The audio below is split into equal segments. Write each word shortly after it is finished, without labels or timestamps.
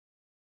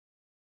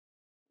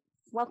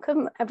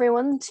Welcome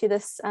everyone to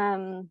this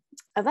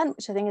event,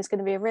 which I think is going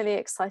to be a really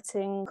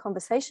exciting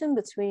conversation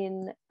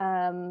between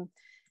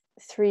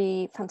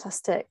three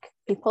fantastic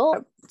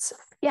people.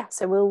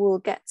 So we'll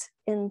get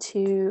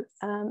into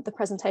the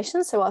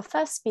presentation. So our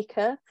first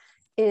speaker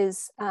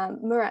is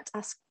Murat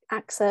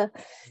Akser,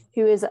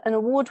 who is an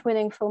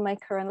award-winning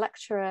filmmaker and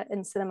lecturer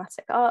in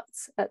cinematic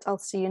arts at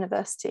Ulster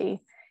University.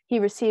 He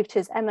received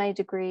his MA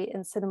degree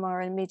in cinema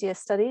and media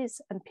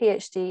studies and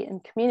PhD in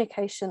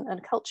communication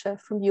and culture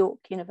from York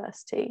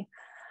University.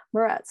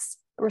 Murat's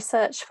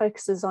research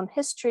focuses on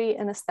history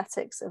and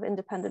aesthetics of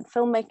independent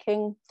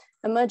filmmaking,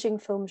 emerging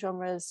film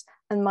genres,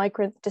 and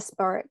migrant,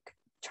 diasporic,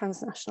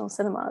 transnational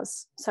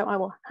cinemas. So I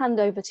will hand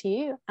over to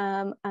you,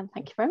 and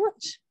thank you very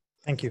much.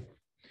 Thank you.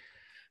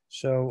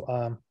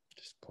 So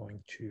just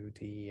going to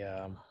the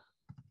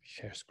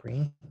share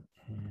screen,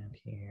 and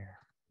here,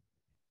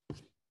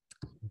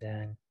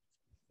 then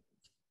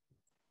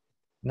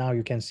now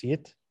you can see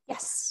it.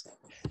 Yes.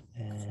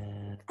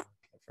 And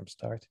from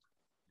start.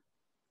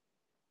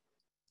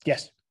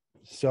 Yes.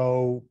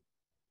 So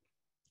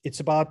it's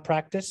about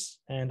practice,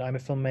 and I'm a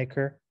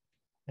filmmaker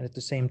and at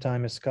the same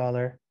time a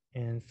scholar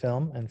in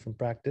film and from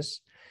practice.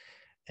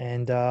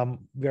 And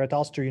we're at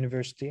Ulster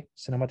University.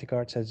 Cinematic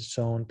Arts has its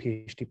own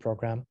PhD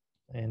program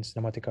in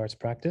cinematic arts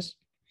practice.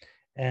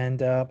 And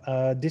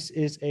this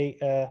is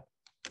a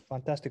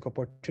fantastic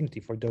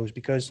opportunity for those,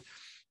 because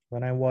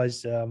when I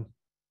was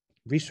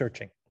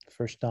researching the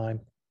first time,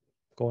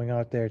 going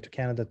out there to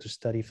Canada to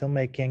study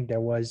filmmaking, there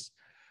was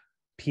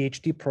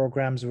PhD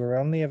programs were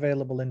only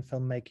available in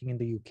filmmaking in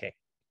the UK.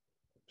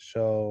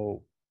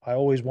 So I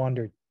always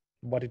wondered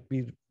what it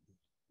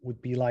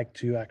would be like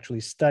to actually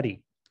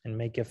study and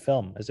make a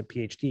film as a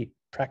PhD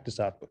practice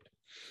output.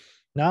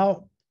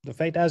 Now, the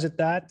fate has it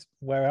that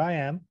where I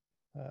am,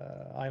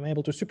 I'm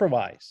able to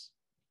supervise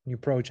new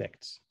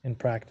projects in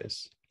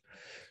practice.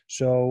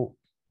 So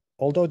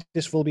although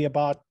this will be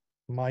about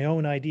my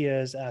own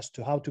ideas as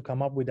to how to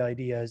come up with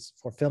ideas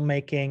for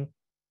filmmaking,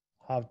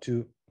 how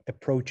to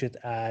approach it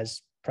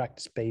as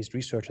practice-based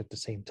research at the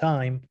same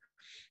time,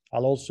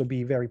 I'll also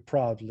be very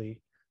proudly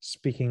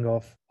speaking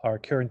of our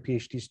current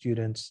PhD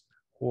students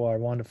who are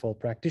wonderful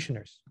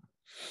practitioners.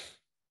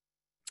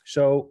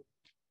 So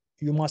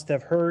you must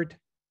have heard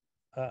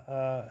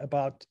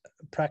about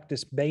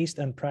practice-based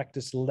and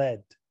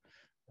practice-led,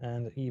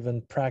 and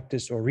even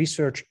practice or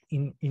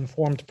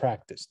research-informed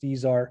practice.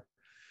 These are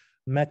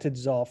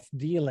methods of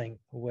dealing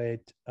with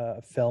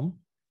film.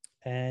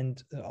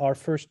 And our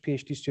first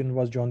PhD student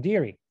was John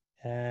Deary,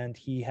 and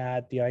he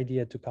had the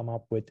idea to come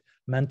up with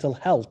mental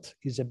health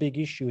is a big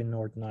issue in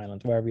Northern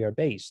Ireland where we are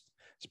based,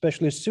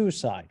 especially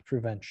suicide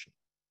prevention.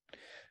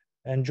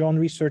 And John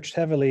researched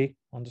heavily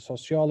on the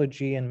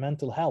sociology and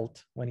mental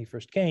health when he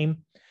first came,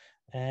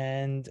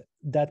 and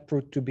that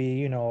proved to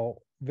be,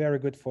 very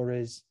good for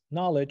his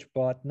knowledge,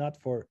 but not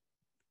for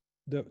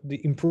the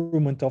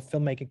improvement of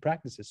filmmaking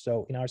practices.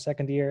 So in our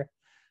second year,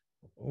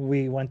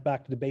 we went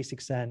back to the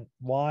basics, and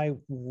why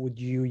would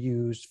you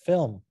use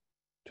film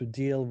to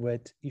deal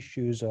with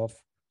issues of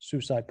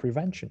suicide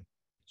prevention?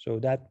 So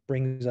that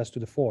brings us to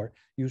the fore.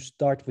 You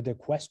start with a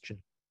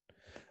question,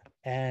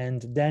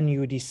 and then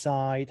you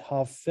decide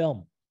how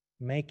film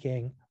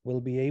making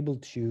will be able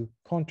to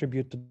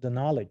contribute to the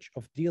knowledge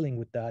of dealing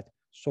with that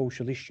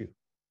social issue.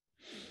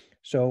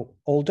 So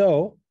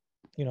although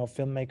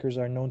filmmakers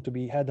are known to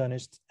be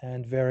hedonist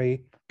and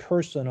very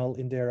personal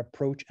in their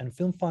approach, and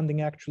film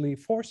funding actually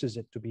forces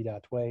it to be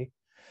that way,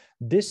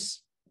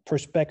 this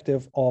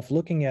perspective of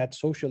looking at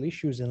social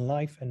issues in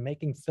life and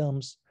making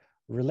films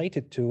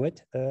related to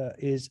it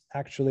is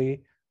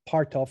actually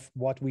part of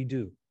what we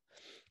do.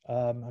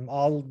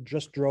 I'll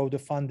just draw the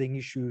funding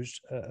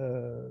issues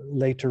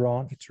later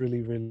on. It's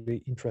really,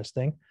 really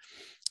interesting.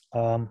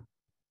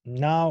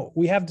 Now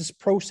we have this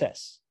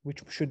process, which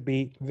should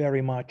be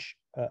very much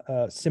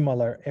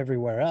similar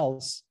everywhere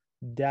else,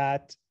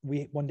 that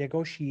we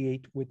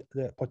negotiate with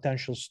the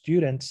potential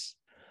students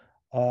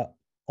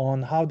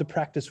on how the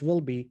practice will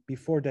be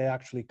before they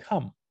actually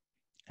come.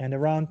 And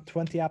around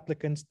 20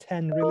 applicants,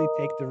 10 really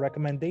take the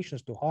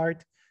recommendations to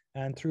heart,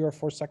 and 3 or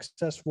 4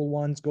 successful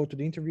ones go to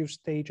the interview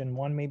stage, and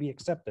 1 may be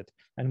accepted.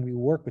 And we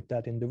work with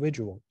that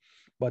individual,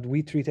 but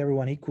we treat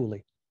everyone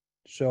equally.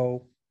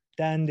 So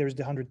then there's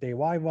the 100-day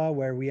viva,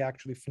 where we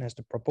actually finish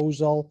the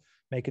proposal,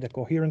 make it a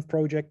coherent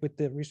project with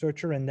the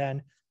researcher, and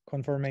then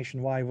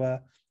confirmation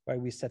viva, where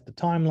we set the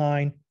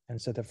timeline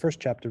and set the first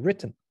chapter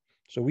written.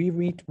 So we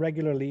meet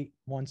regularly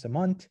once a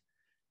month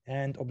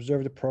and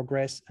observe the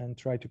progress and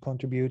try to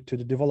contribute to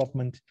the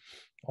development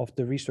of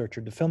the researcher,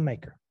 the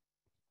filmmaker.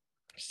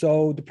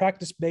 So the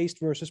practice-based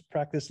versus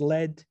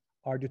practice-led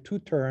are the two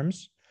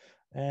terms.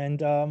 And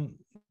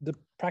the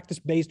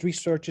practice-based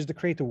research is the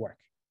creative work.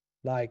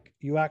 Like,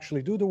 you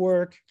actually do the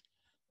work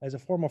as a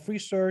form of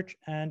research,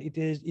 and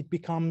it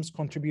becomes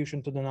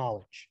contribution to the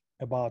knowledge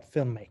about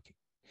filmmaking.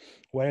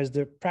 Whereas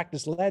the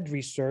practice-led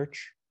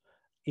research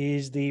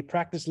is the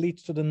practice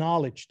leads to the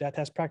knowledge that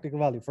has practical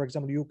value. For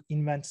example, you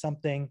invent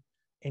something,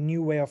 a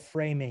new way of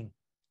framing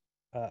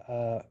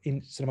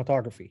in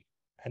cinematography,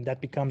 and that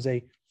becomes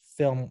a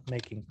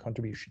filmmaking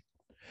contribution.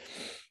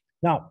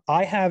 Now,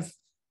 I have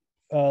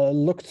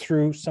looked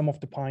through some of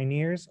the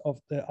pioneers of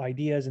the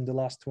ideas in the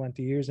last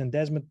 20 years, and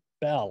Desmond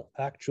Bell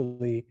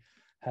actually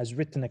has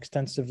written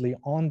extensively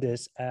on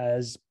this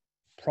as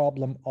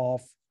problem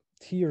of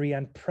theory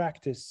and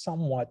practice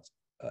somewhat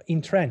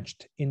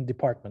entrenched in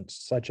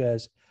departments, such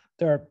as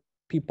there are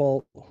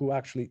people who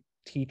actually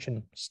teach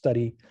and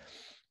study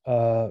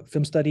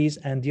film studies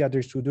and the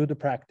others who do the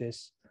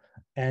practice.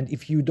 And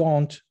if you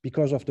don't,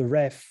 because of the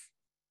ref,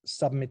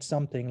 submit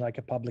something like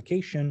a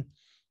publication,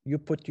 you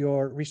put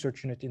your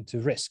research unit into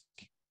risk.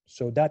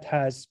 So that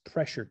has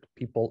pressured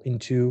people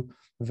into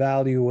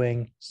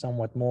valuing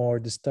somewhat more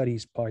the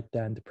studies part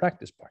than the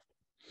practice part.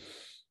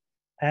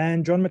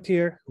 And John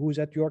Mateer, who's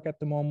at York at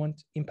the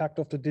moment, impact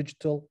of the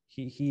digital,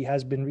 he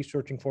has been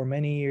researching for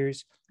many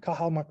years.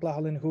 Cathal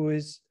McLaughlin, who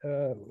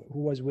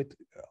was with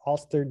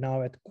Ulster,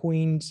 now at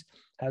Queen's,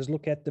 has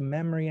looked at the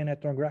memory and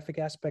ethnographic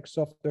aspects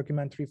of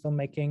documentary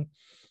filmmaking.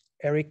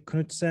 Eric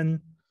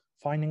Knudsen,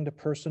 finding the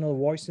personal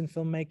voice in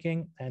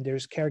filmmaking. And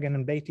there's Kerrigan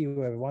and Beatty,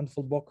 who have a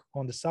wonderful book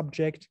on the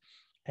subject.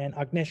 And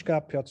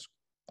Agnieszka Piotr,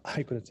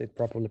 I couldn't say it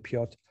properly,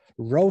 Piotr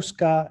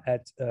Roska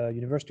at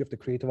University of the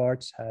Creative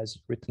Arts has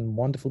written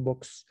wonderful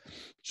books.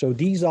 So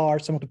these are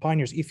some of the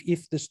pioneers.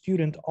 If the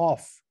student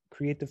of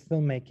creative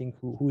filmmaking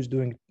who's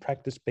doing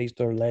practice-based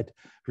or led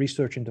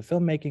research into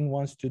filmmaking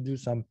wants to do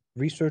some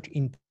research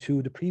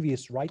into the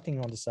previous writing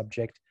on the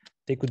subject,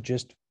 they could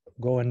just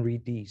go and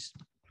read these.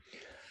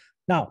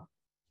 Now,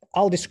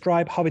 I'll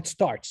describe how it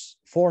starts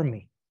for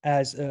me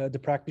as the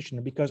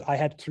practitioner, because I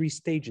had 3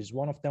 stages.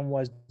 One of them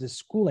was the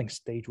schooling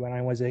stage when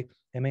I was a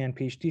MA and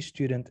PhD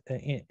student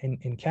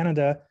in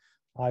Canada.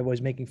 I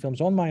was making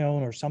films on my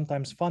own or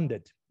sometimes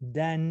funded.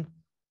 Then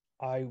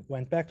I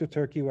went back to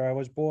Turkey where I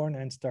was born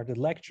and started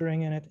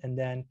lecturing in it, and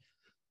then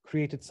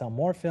created some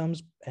more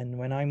films. And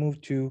when I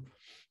moved to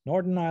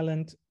Northern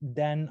Ireland,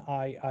 then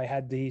I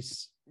had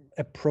this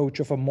approach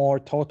of a more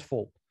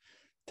thoughtful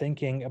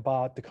thinking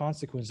about the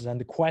consequences and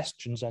the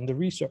questions and the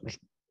research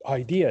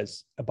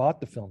ideas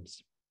about the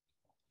films.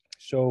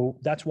 So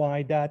that's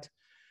why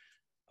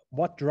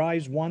what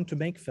drives one to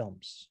make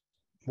films?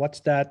 What's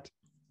that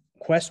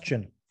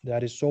question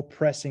that is so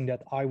pressing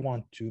that I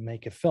want to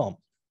make a film?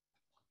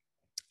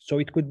 So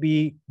it could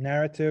be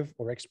narrative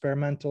or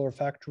experimental or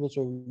factual.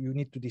 So you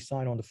need to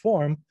decide on the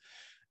form.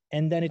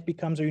 And then it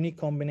becomes a unique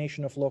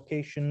combination of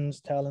locations,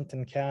 talent,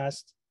 and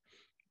cast.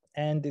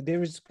 And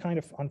there is kind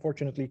of,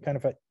 unfortunately,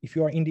 if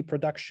you are indie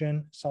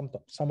production, some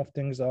of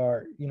things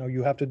are,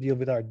 you have to deal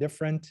with are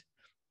different,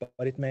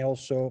 but it may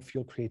also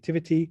fuel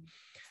creativity,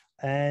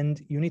 and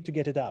you need to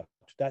get it out.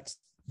 That's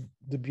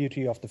the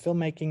beauty of the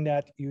filmmaking,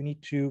 that you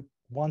need to,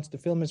 once the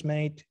film is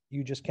made,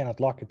 you just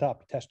cannot lock it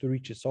up. It has to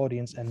reach its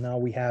audience. And now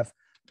we have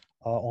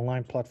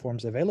online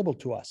platforms available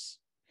to us.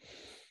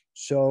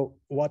 So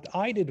what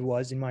I did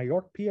was, in my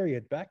York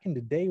period back in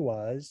the day,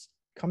 was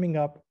coming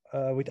up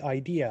with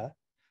idea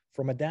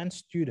from a dance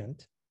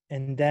student,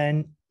 and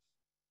then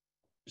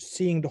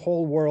seeing the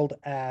whole world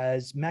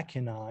as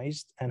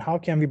mechanized, and how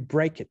can we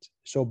break it?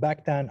 So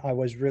back then I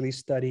was really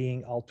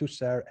studying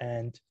Althusser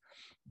and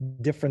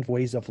different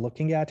ways of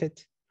looking at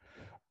it.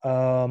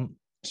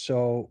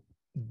 So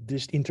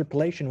this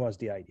interpolation was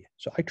the idea.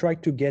 So I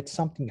tried to get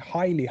something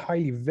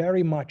highly,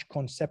 very much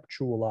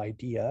conceptual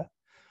idea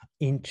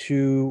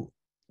into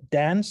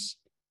dance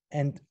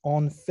and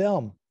on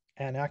film.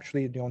 And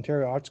actually the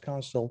Ontario Arts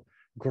Council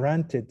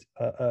granted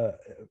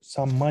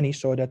some money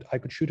so that I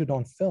could shoot it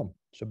on film.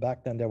 So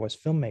back then there was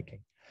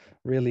filmmaking,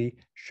 really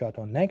shot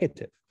on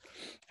negative.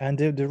 And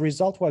the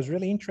result was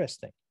really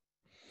interesting.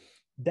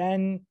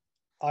 Then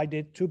I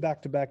did 2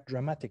 back-to-back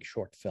dramatic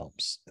short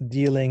films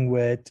dealing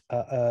with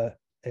a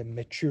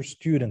mature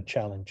student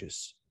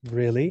challenges,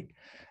 really.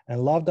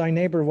 And Love Thy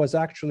Neighbor was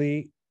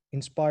actually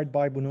inspired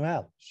by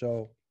Buñuel.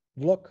 So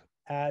look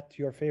at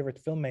your favorite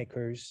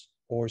filmmakers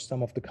or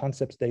some of the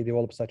concepts they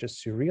develop, such as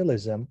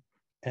surrealism,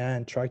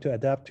 and try to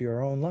adapt to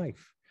your own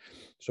life.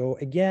 So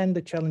again,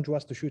 the challenge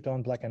was to shoot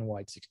on black and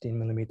white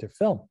 16mm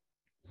film.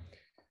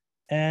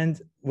 And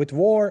with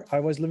war, I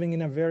was living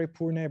in a very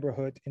poor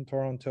neighborhood in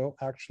Toronto.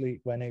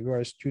 Actually, when you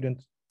are a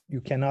student,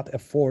 you cannot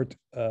afford,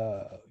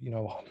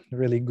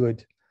 really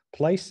good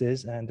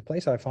places. And the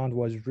place I found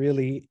was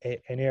really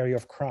an area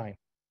of crime.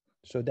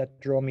 So that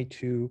drove me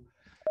to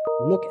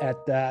look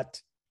at that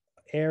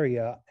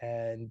area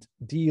and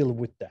deal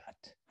with that.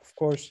 Of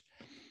course,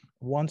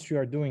 once you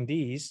are doing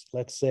these,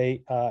 let's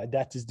say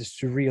that is the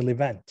surreal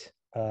event.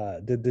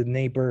 The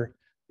neighbor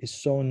is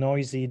so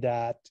noisy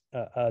that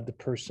the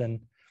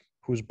person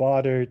who's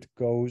bothered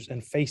goes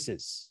and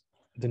faces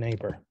the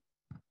neighbor.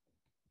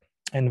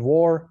 And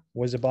war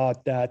was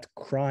about that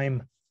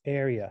crime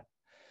area.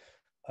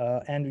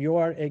 And you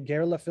are a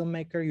guerrilla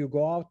filmmaker, you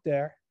go out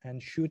there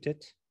and shoot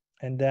it,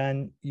 and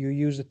then you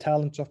use the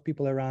talents of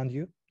people around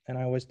you. And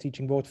I was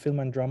teaching both film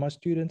and drama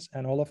students,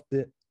 and all of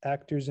the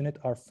actors in it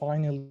are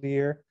final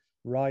year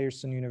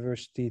Ryerson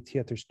University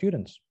theater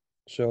students.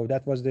 So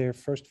that was their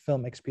first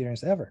film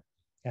experience ever.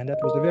 And that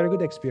was a very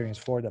good experience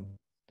for them.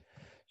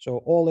 So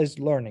all is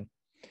learning.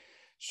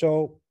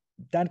 So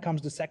then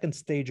comes the second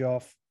stage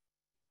of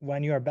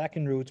when you are back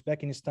in roots,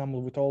 back in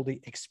Istanbul with all the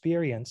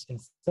experience in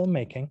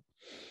filmmaking.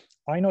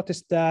 I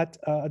noticed that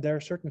there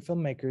are certain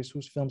filmmakers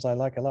whose films I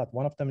like a lot.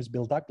 One of them is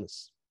Bill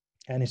Douglas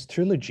and his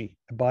trilogy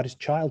about his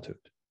childhood.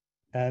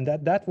 And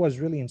that was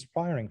really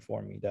inspiring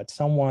for me, that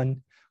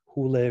someone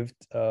who lived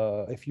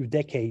a few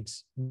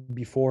decades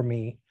before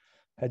me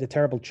had a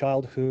terrible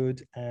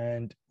childhood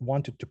and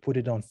wanted to put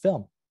it on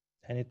film.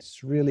 And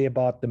it's really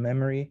about the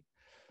memory.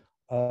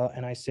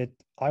 And I said,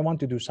 I want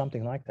to do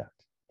something like that,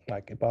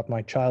 like about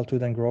my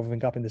childhood and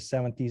growing up in the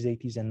 70s,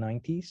 80s, and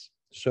 90s.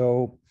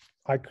 So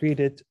I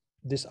created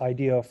this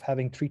idea of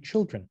having 3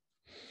 children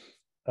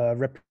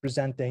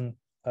representing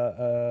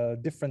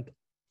different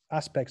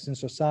aspects in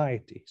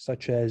society,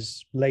 such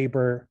as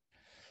labor,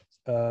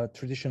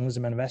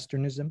 traditionalism, and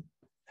Westernism,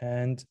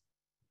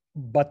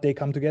 but they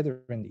come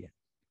together in the end.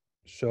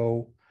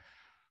 So,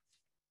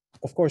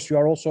 of course, you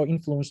are also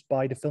influenced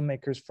by the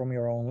filmmakers from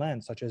your own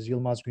land, such as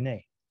Yılmaz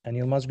Güney. And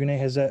Yılmaz Güney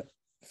has a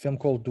film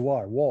called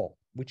Duvar, Wall,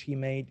 which he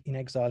made in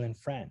exile in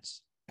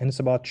France. And it's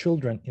about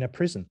children in a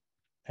prison.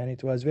 And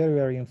it was very,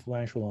 very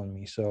influential on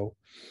me. So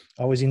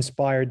I was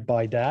inspired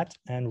by that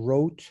and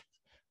wrote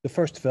the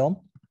first film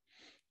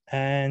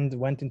and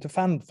went into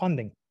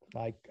funding.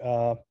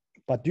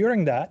 But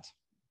during that,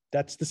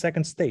 that's the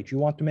second stage. You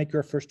want to make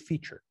your first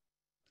feature.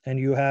 And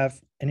you have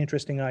an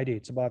interesting idea.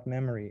 It's about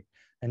memory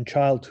and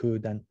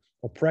childhood and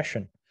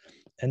oppression.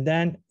 And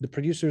then the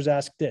producers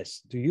ask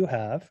this: do you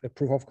have a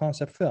proof of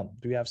concept film?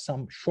 Do you have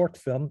some short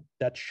film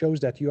that shows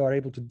that you are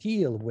able to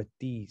deal with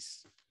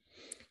these?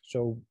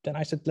 So then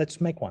I said,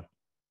 let's make one.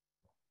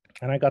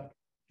 And I got,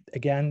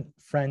 again,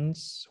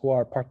 friends who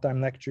are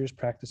part-time lecturers,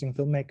 practicing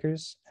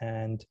filmmakers.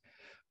 And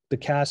the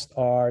cast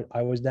are,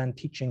 I was then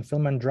teaching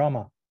film and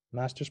drama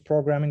master's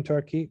program in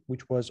Turkey,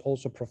 which was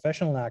also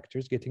professional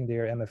actors getting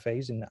their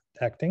MFAs in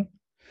acting.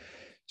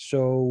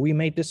 So we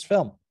made this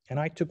film. And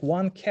I took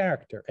one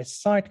character, a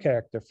side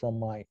character from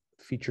my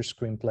feature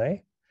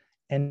screenplay,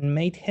 and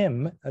made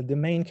him the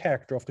main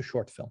character of the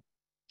short film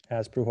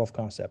as proof of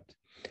concept.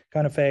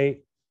 Kind of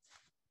a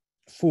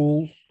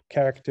full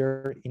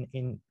character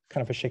in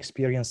kind of a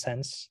Shakespearean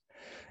sense.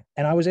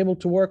 And I was able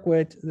to work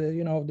with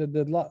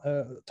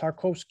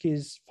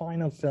Tarkovsky's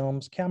final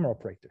film's camera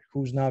operator,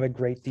 who's now a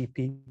great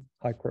DP,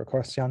 Hayko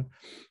Kosyan.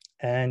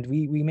 And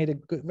we made a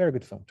very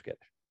good film together.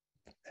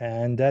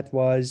 And that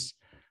was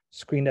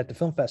screened at the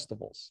film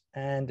festivals.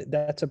 And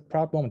that's a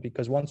proud moment,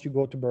 because once you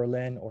go to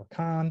Berlin or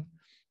Cannes,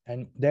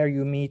 and there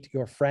you meet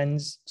your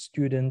friends,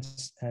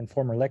 students, and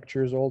former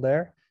lecturers all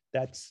there,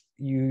 that's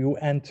you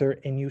enter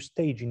a new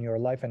stage in your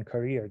life and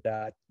career,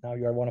 that now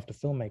you are one of the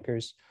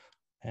filmmakers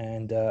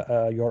and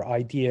your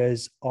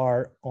ideas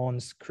are on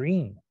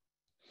screen.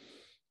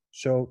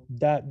 So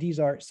these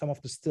are some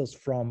of the stills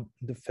from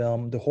the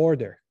film The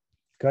Hoarder.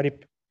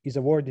 Garip is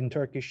a word in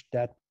Turkish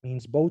that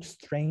means both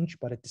strange,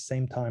 but at the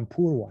same time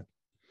poor one.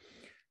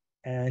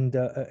 And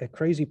a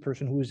crazy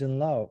person who is in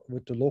love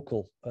with the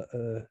local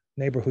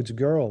neighborhood's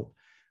girl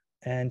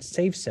and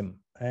saves him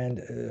and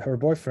her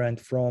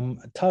boyfriend from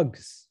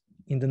thugs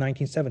in the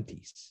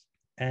 1970s.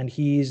 And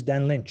he is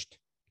then lynched.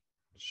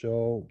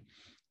 So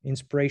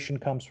inspiration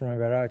comes from a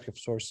variety of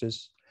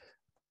sources.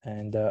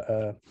 And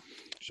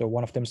so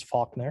one of them is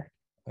Faulkner,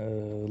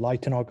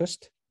 Light in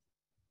August,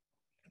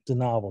 the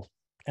novel.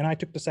 And I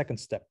took the second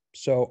step.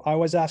 So I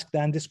was asked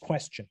then this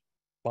question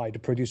by the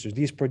producers.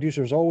 These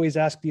producers always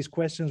ask these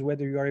questions,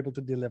 whether you are able to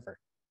deliver.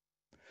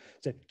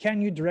 Said, can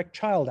you direct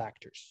child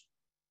actors?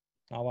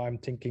 Now I'm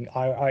thinking,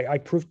 I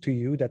proved to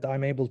you that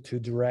I'm able to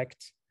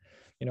direct,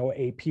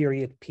 a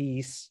period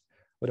piece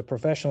with a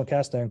professional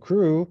cast and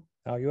crew.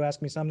 Now you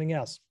ask me something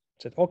else.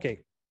 I said, okay,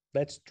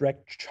 let's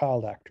direct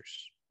child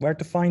actors. Where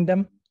to find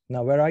them?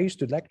 Now, where I used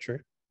to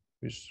lecture,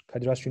 which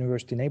Ulster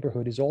University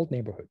neighborhood, is old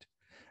neighborhood.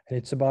 And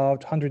it's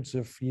about hundreds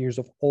of years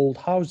of old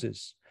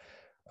houses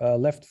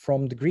left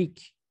from the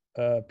Greek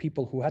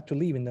people who had to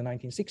leave in the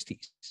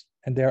 1960s.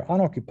 And they're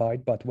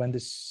unoccupied, but when the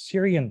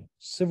Syrian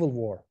civil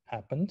war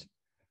happened,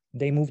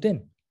 they moved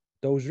in.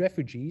 Those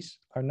refugees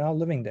are now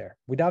living there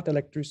without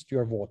electricity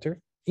or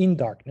water, in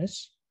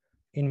darkness,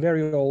 in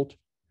very old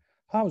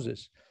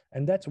houses.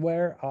 And that's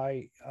where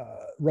I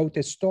wrote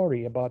a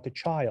story about a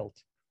child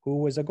who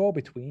was a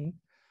go-between,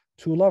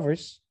 2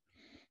 lovers,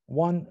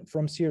 one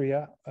from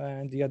Syria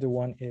and the other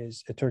one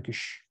is a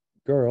Turkish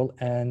girl.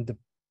 And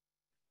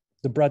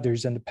the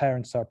brothers and the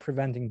parents are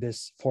preventing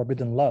this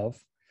forbidden love.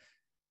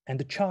 And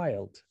the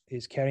child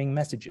is carrying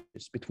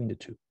messages between the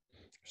two.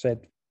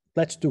 Said,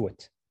 let's do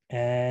it.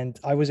 And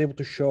I was able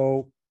to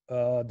show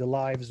the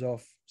lives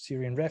of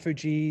Syrian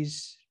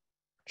refugees,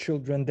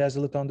 children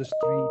desolate on the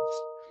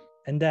streets,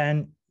 and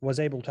then was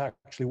able to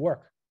actually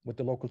work with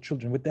the local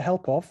children with the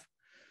help of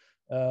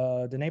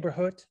the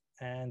neighborhood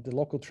and the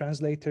local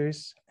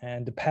translators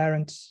and the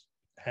parents.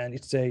 And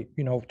it's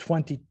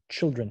 20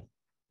 children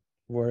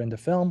were in the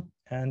film,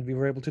 and we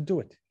were able to do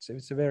it. So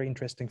it's a very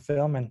interesting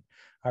film, and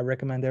I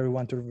recommend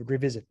everyone to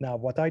revisit. Now,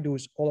 what I do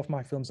is all of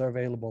my films are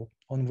available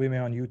on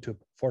Vimeo on YouTube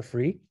for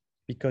free,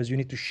 because you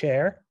need to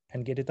share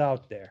and get it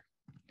out there.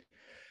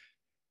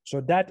 So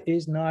that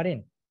is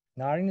Narin.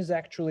 Narin is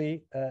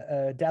actually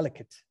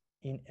delicate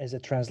as a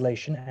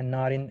translation, and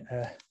Narin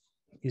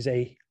is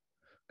a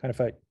kind of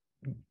a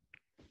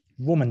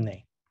woman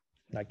name.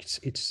 Like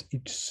it's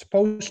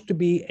supposed to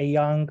be a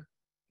young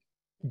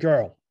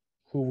girl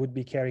who would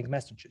be carrying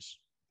messages.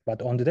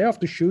 But on the day of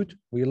the shoot,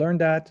 we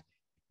learned that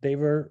they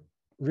were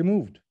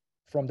removed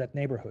from that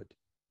neighborhood.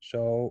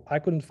 So I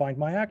couldn't find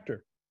my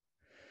actor.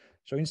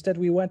 So instead,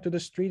 we went to the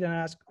street and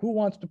asked, who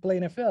wants to play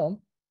in a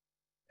film?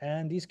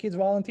 And these kids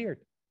volunteered.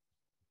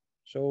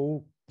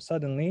 So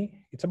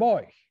suddenly, it's a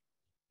boy.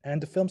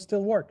 And the film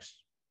still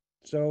works.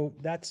 So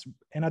that's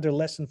another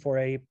lesson for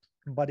a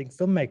budding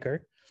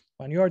filmmaker.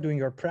 When you are doing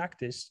your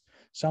practice,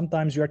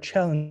 sometimes you are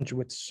challenged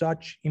with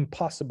such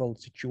impossible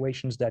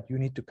situations that you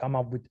need to come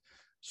up with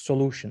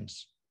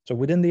solutions. So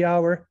within the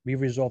hour, we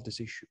resolved this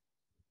issue.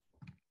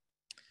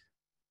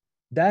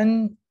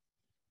 Then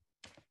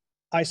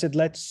I said,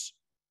 let's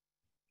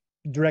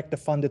direct a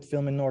funded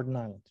film in Northern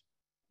Ireland.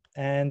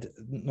 And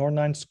Northern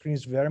Ireland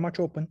screens very much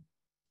open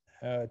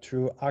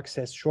through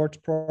Access Shorts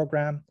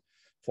program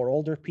for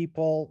older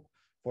people,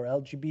 for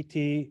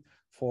LGBT,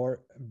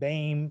 for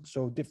BAME,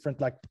 so different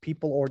like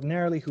people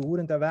ordinarily who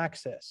wouldn't have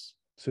access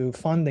to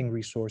funding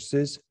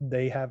resources,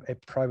 they have a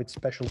private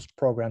specialist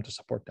program to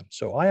support them.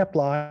 So I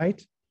applied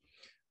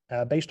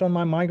based on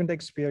my migrant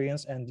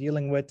experience and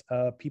dealing with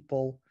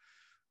people,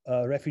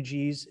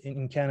 refugees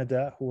in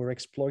Canada who were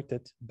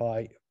exploited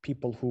by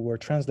people who were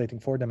translating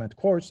for them at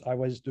courts. I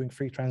was doing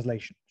free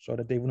translation so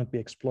that they wouldn't be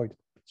exploited.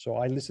 So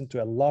I listened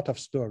to a lot of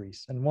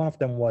stories. And one of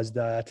them was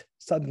that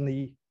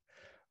suddenly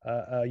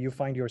you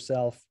find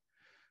yourself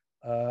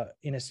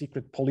in a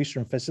secret police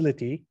room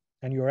facility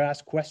and you're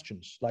asked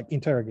questions like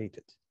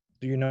interrogated.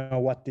 Do you know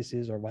what this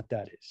is or what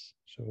that is?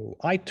 So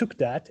I took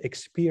that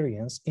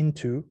experience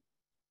into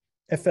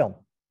a film,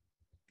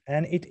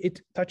 and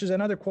it touches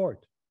another chord,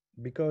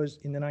 because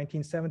in the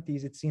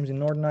 1970s, it seems in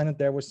Northern Ireland,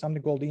 there was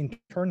something called the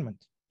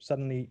internment.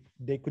 Suddenly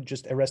they could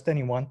just arrest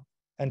anyone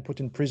and put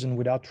in prison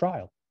without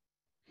trial.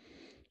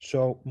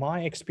 So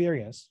my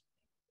experience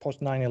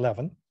post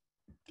 9/11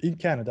 in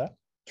Canada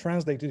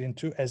translated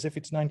into as if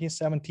it's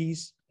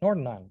 1970s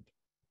Northern Ireland.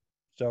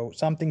 So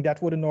something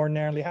that wouldn't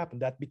ordinarily happen,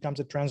 that becomes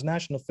a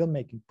transnational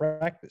filmmaking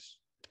practice.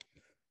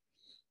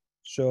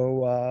 So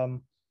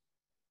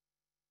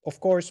of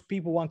course,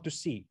 people want to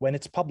see when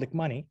it's public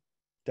money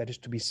that is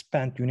to be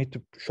spent, you need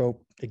to show,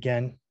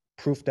 again,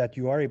 proof that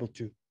you are able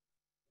to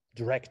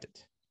direct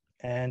it.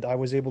 And I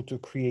was able to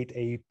create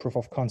a proof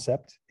of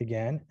concept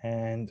again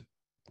and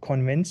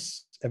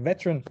convince a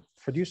veteran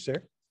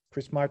producer,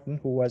 Chris Martin,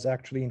 who was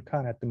actually in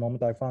Cannes at the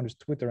moment. I found his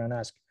Twitter and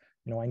asked,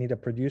 I need a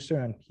producer.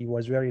 And he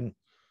was very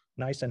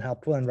nice and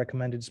helpful and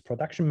recommended his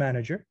production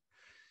manager.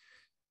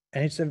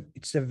 And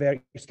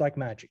it's like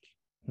magic.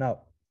 Now,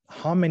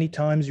 how many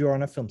times you're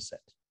on a film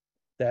set?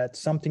 That's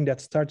something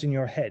that starts in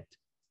your head,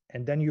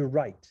 and then you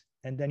write,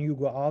 and then you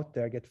go out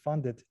there, get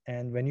funded.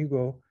 And when you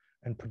go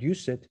and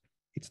produce it,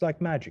 it's like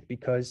magic,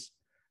 because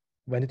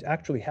when it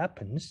actually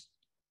happens,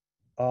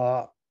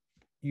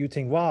 you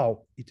think,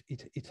 wow,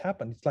 it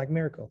happened. It's like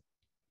miracle.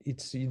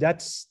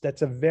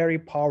 That's a very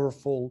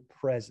powerful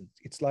presence.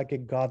 It's like a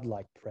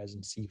godlike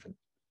presence even,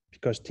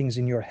 because things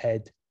in your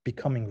head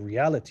becoming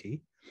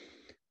reality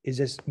is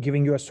just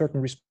giving you a certain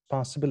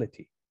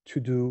responsibility to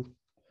do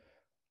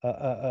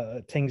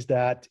things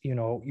that,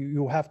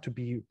 you have to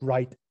be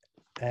right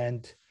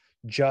and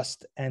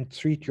just and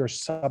treat your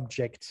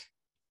subject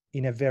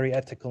in a very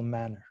ethical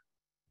manner,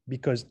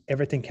 because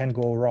everything can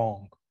go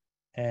wrong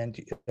and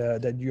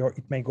that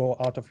it may go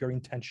out of your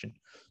intention.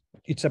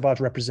 It's about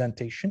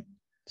representation.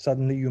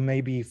 Suddenly you may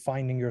be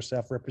finding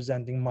yourself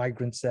representing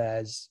migrants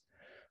as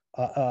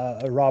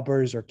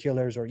robbers or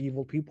killers or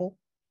evil people.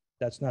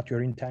 That's not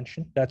your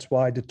intention. That's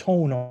why the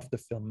tone of the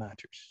film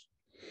matters.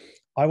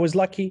 I was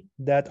lucky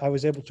that I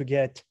was able to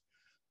get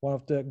one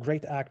of the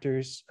great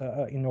actors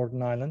in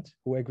Northern Ireland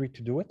who agreed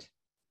to do it,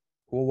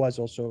 who was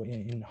also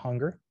in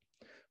Hunger,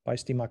 by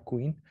Steve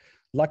McQueen.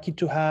 Lucky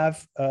to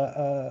have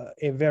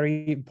a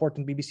very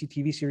important BBC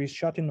TV series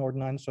shot in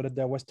Northern Ireland, so that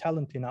there was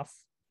talent enough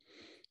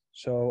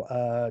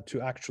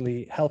to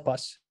actually help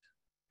us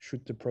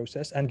shoot the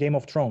process, and Game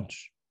of Thrones.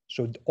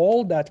 So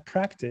all that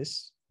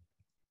practice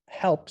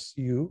helps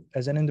you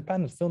as an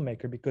independent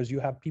filmmaker, because you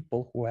have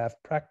people who have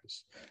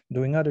practice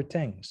doing other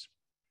things.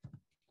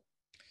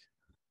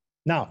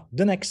 Now,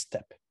 the next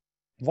step,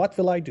 what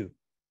will I do?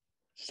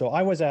 So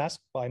I was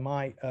asked by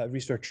my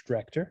research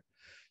director,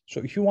 so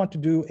if you want to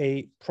do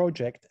a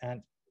project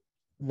and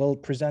will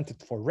present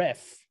it for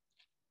REF,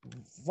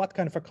 what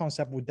kind of a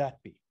concept would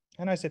that be?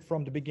 And I said,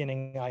 from the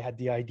beginning, I had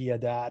the idea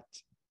that,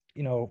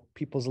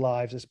 people's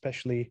lives,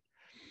 especially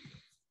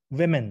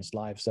women's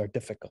lives, are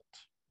difficult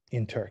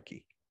in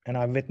Turkey. And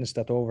I've witnessed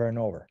that over and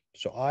over.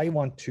 So I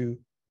want to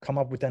come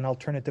up with an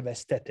alternative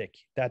aesthetic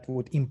that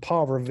would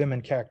empower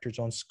women characters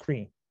on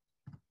screen.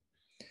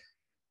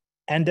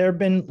 And there have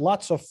been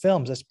lots of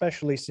films,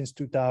 especially since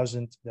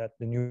 2000, that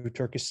the new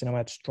Turkish cinema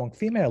had strong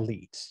female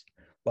leads.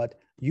 But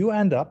you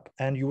end up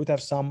and you would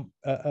have some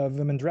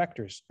women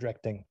directors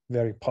directing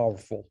very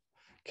powerful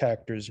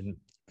characters in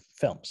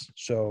films.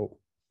 So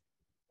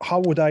how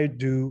would I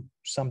do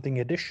something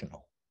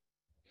additional?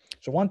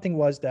 So one thing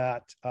was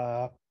that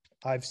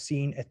I've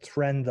seen a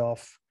trend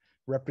of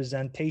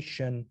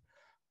representation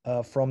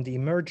from the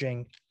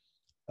emerging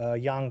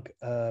young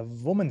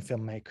women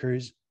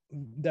filmmakers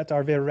that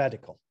are very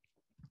radical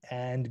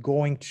and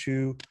going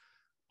to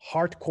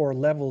hardcore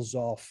levels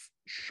of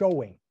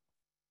showing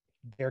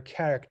their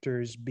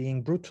characters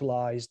being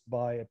brutalized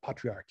by a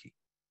patriarchy,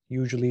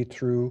 usually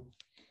through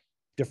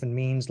different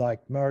means like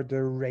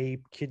murder,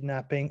 rape,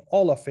 kidnapping,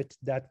 all of it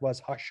that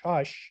was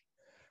hush-hush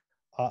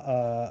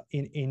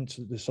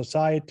into the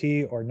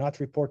society or not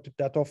reported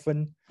that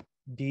often.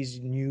 These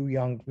new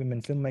young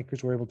women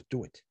filmmakers were able to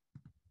do it.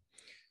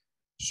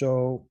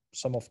 So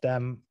some of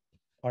them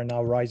are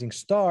now rising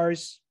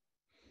stars.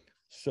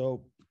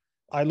 So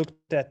I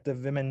looked at the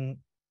women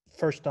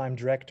first-time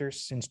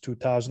directors since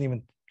 2000,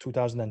 even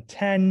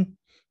 2010.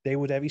 They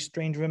would have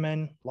estranged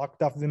women,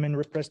 locked up women,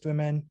 repressed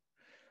women,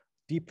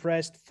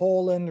 depressed,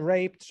 fallen,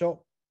 raped.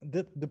 So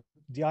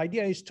the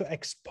idea is to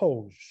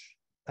expose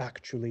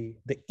actually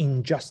the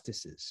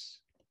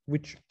injustices,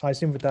 which I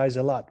sympathize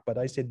a lot, but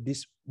I said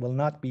this will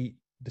not be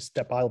the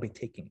step I'll be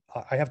taking.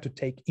 I have to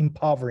take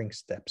empowering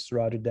steps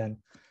rather than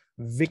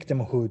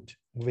victimhood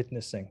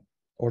witnessing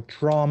or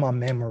trauma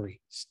memory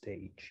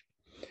stage.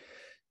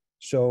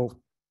 So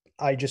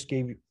I just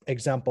gave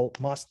example,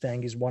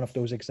 Mustang is one of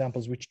those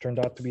examples which turned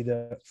out to be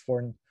the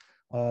foreign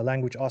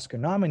language Oscar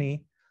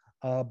nominee,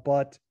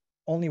 but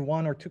only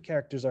one or two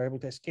characters are able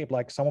to escape.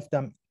 Like some of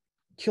them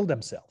kill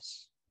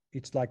themselves.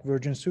 It's like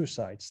virgin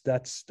suicides.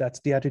 That's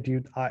the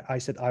attitude. I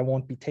said, I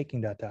won't be taking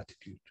that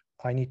attitude.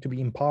 I need to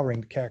be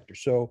empowering the character.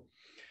 So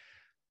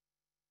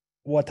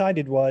what I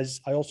did was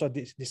I also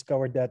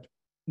discovered that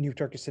new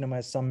Turkish cinema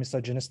has some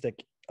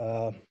misogynistic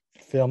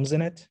films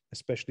in it,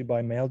 especially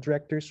by male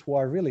directors who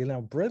are really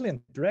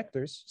brilliant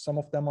directors. Some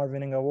of them are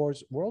winning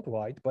awards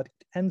worldwide, but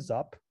it ends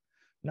up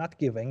not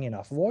giving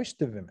enough voice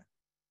to women.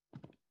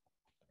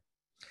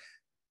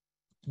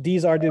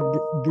 These are the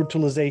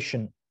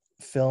brutalization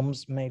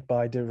films made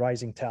by the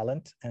rising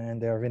talent,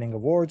 and they are winning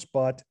awards,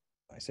 but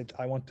I said,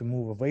 I want to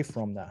move away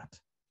from that.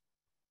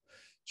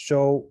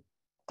 So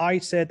I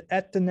said,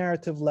 at the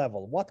narrative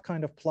level, what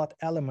kind of plot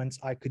elements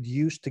I could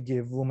use to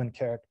give women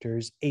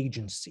characters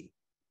agency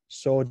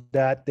so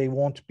that they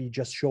won't be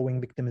just showing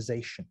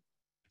victimization?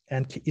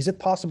 And is it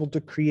possible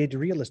to create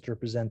realist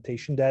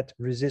representation that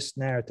resists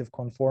narrative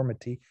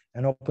conformity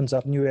and opens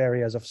up new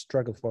areas of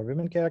struggle for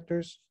women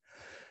characters?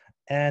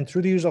 And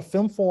through the use of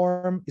film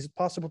form, is it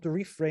possible to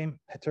reframe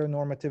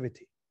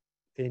heteronormativity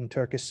in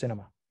Turkish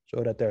cinema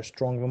so that there are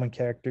strong women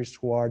characters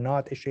who are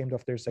not ashamed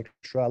of their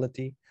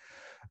sexuality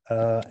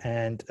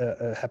and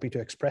happy to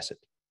express it?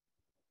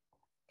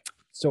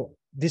 So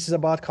this is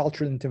about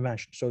cultural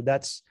intervention. So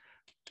that's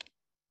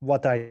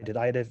what I did.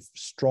 I had a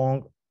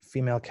strong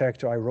female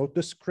character. I wrote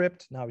the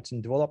script. Now it's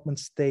in development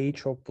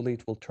stage. Hopefully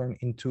it will turn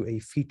into a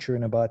feature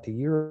in about a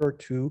year or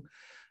two,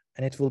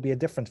 and it will be a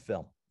different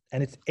film.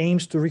 And it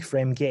aims to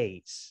reframe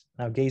gaze.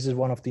 Now, gaze is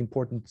one of the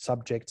important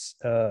subjects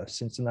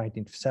since the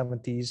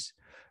 1970s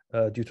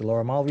due to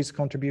Laura Mulvey's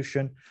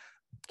contribution.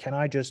 Can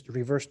I just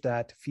reverse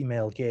that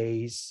female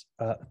gaze,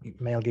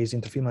 male gaze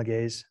into female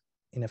gaze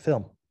in a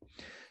film?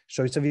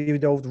 So it's a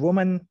video of a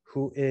woman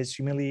who is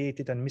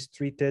humiliated and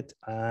mistreated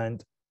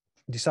and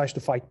decides to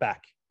fight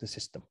back the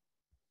system.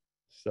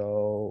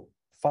 So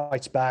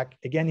fights back,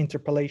 again,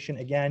 interpellation,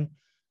 again,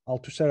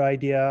 Althusser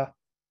idea,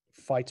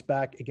 fights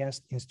back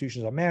against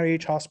institutions of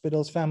marriage,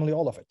 hospitals, family,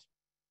 all of it.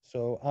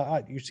 So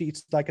you see,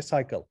 it's like a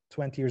cycle.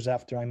 20 years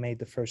after I made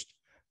the first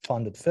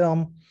funded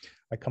film,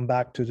 I come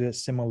back to the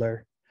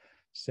similar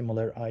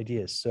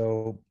ideas.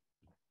 So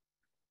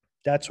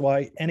that's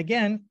why, and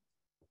again,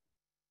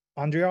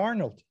 Andrea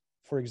Arnold,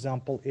 for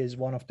example, is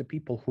one of the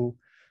people who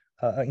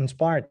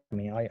inspired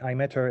me. I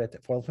met her at the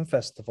Foil Film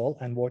Festival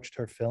and watched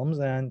her films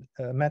and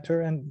met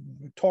her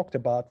and talked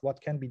about what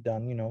can be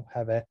done,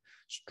 have a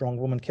strong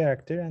woman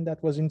character. And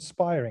that was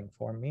inspiring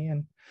for me.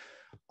 And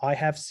I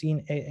have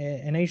seen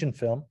an Asian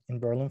film in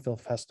Berlin Film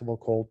Festival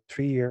called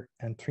 3 Year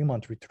and 3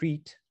 Month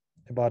Retreat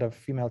about a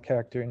female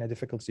character in a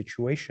difficult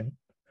situation,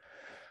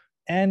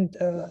 and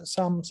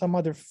some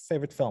other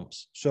favorite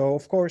films. So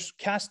of course,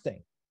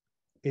 casting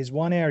is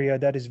one area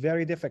that is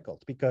very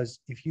difficult, because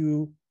if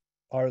you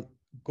are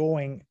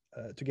going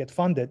to get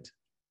funded,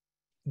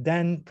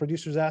 then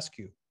producers ask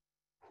you,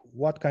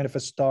 what kind of a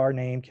star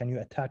name can you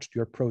attach to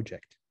your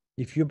project?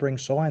 If you bring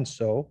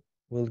so-and-so,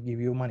 we'll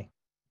give you money.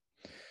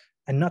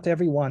 And not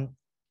everyone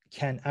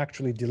can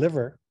actually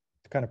deliver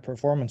the kind of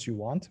performance you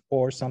want,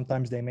 or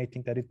sometimes they may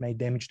think that it may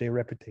damage their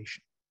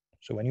reputation.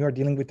 So when you are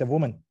dealing with a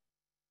woman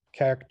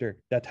character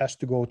that has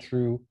to go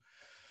through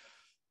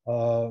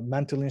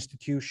mental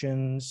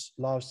institutions,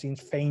 love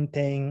scenes,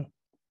 fainting,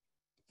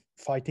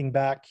 fighting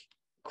back,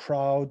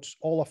 crowds,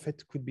 all of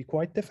it could be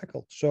quite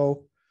difficult.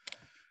 So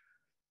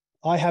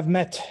I have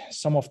met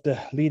some of the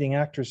leading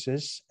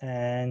actresses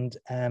and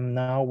am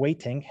now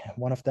waiting.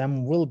 One of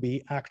them will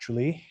be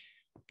actually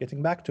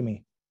getting back to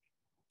me.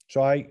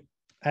 So I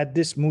had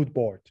this mood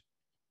board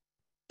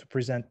to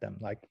present them.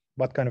 Like,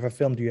 what kind of a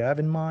film do you have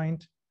in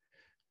mind?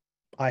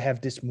 I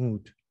have this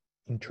mood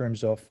in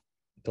terms of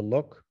the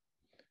look,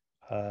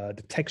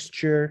 the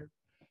texture,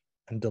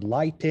 and the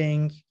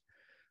lighting.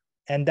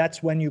 And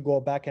that's when you go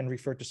back and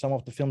refer to some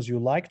of the films you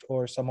liked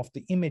or some of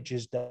the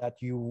images that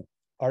you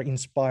are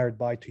inspired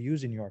by to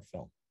use in your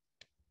film.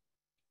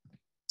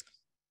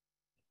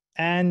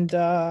 And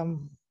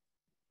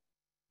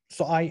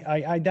so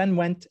I then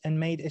went and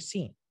made a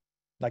scene,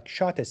 like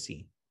shot a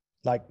scene,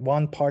 like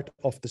one part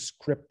of the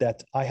script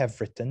that I have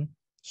written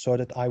so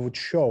that I would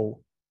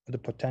show the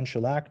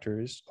potential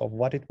actors of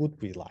what it would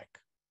be like.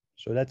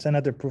 So that's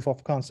another proof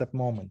of concept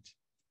moment.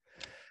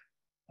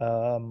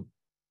 So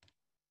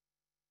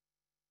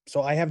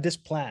I have this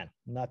plan,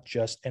 not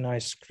just an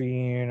ice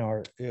screen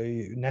or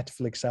a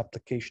Netflix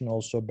application,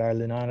 also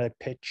Berlinale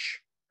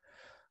pitch,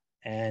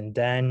 and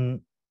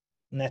then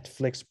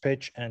Netflix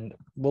pitch, and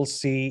we'll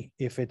see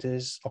if it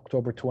is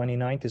October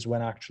 29th is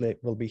when actually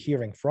we'll be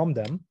hearing from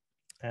them.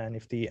 And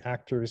if the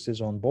actress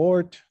is on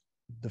board,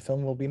 the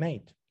film will be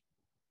made.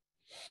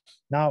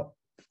 Now,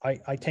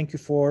 I thank you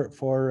for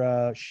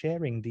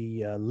sharing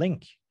the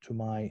link to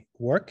my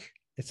work.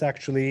 It's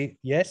actually,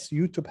 yes,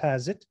 YouTube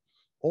has it.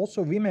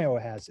 Also,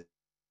 Vimeo has it.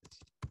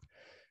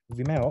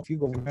 Vimeo, if you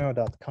go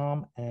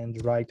vimeo.com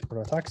and write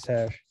Murat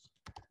Akser,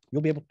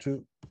 you'll be able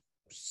to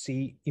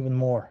see even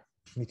more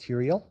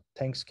material.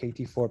 Thanks,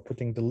 Katie, for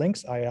putting the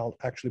links. I'll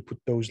actually put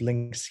those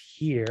links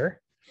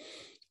here.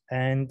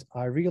 And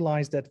I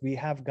realized that we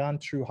have gone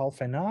through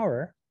half an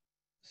hour,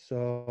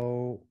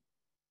 so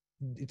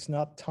it's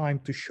not time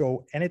to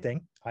show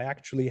anything. I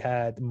actually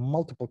had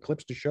multiple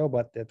clips to show,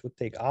 but that would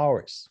take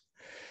hours.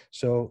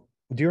 So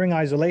during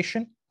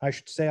isolation, I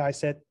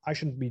said I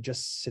shouldn't be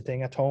just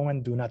sitting at home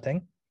and do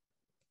nothing.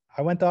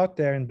 I went out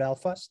there in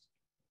Belfast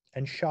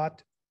and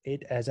shot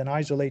it as an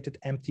isolated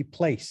empty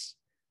place,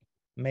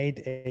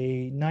 made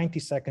a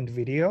 90-second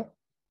video,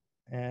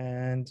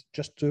 and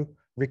just to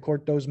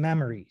record those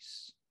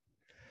memories.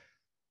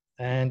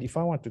 And if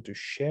I wanted to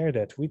share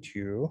that with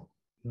you,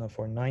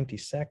 for 90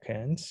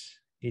 seconds,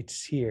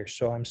 it's here.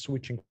 So I'm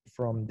switching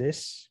from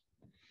this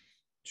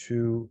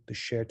to the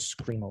shared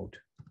screen mode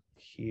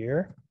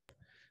here.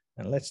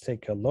 And let's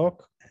take a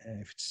look.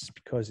 If it's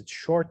because it's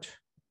short.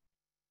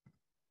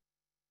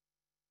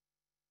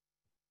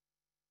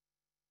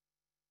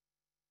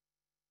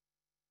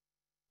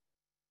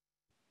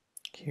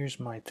 Here's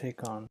my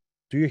take on.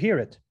 Do you hear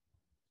it?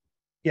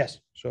 Yes.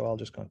 So I'll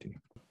just continue.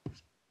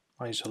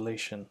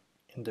 Isolation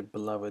in the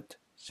beloved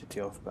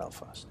city of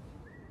Belfast.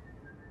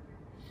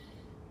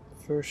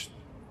 First,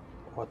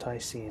 what I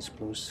see is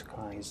blue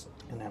skies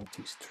and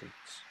empty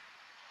streets.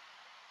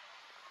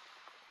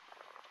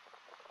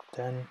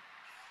 Then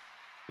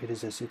it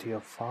is a city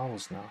of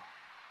fowls now.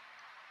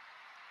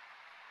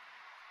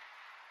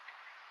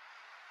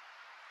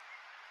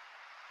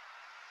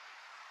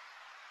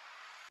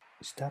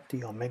 Is that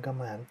the Omega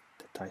Man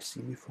that I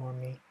see before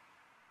me?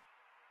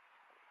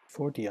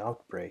 Before the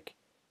outbreak,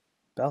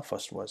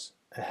 Belfast was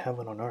a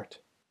heaven on earth.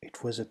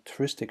 It was a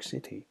touristic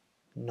city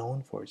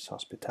known for its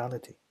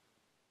hospitality.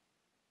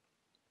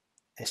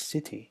 A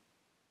city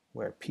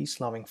where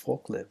peace-loving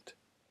folk lived.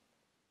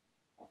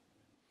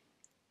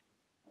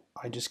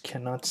 I just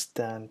cannot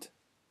stand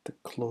the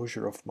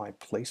closure of my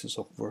places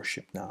of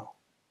worship now.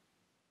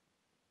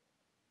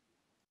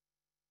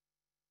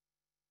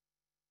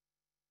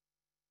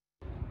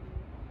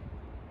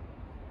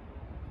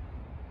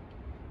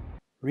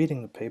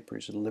 Reading the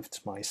papers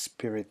lifts my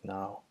spirit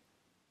now.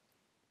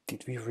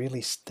 Did we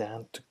really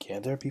stand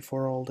together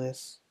before all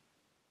this?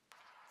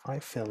 I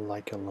felt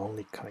like a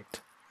lonely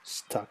kite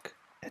stuck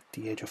at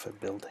the edge of a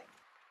building.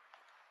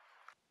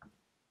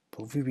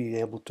 Will we be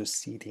able to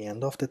see the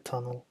end of the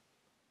tunnel?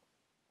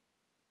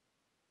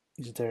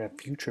 Is there a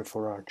future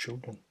for our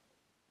children?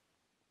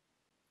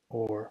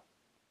 Or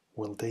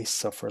will they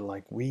suffer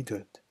like we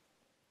did?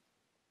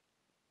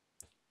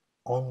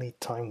 Only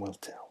time will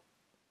tell.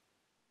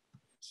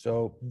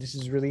 So this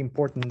is really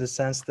important in the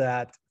sense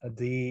that at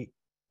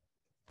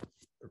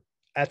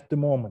the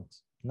moment,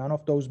 none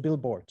of those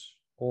billboards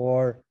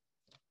or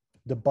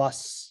the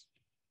bus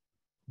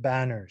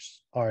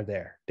banners are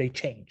there. They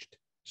changed.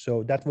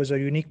 So that was a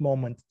unique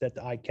moment that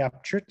I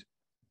captured,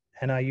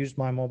 and I used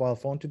my mobile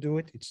phone to do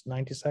it. It's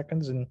 90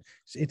 seconds and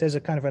it has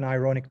a kind of an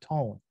ironic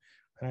tone.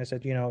 And I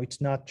said,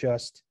 it's not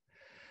just,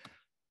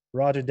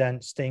 rather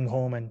than staying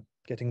home and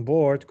getting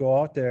bored, go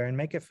out there and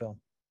make a film.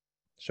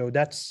 So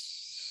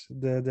that's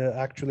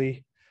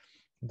actually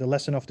the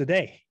lesson of the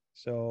day.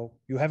 So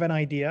you have an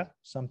idea,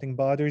 something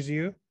bothers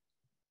you,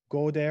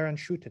 go there and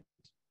shoot it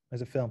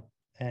as a film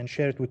and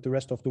share it with the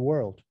rest of the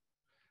world.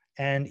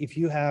 And if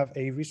you have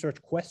a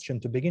research question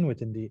to begin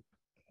with in the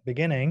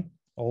beginning,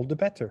 all the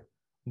better.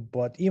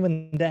 But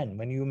even then,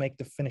 when you make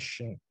the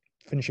finishing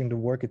the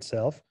work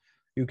itself,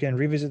 you can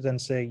revisit and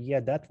say,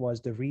 yeah, that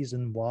was the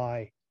reason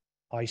why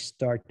I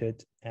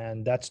started.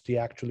 And that's the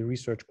actual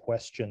research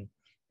question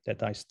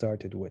that I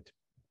started with.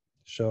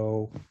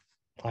 So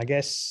I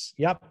guess,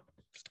 yep.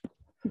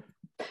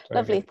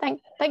 Lovely.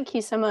 Thank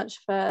you so much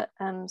for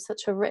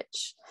such a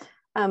rich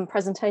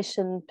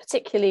presentation,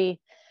 particularly,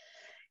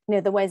 you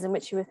know, the ways in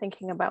which you were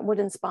thinking about what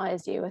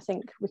inspires you. I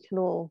think we can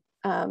all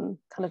kind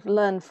of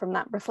learn from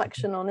that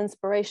reflection on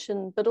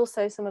inspiration, but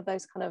also some of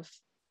those kind of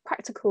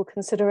practical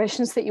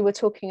considerations that you were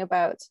talking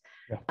about,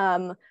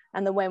 and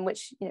the way in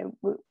which, you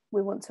know,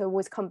 we want to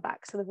always come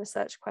back to the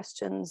research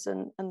questions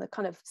and the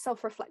kind of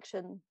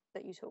self-reflection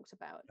that you talked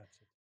about.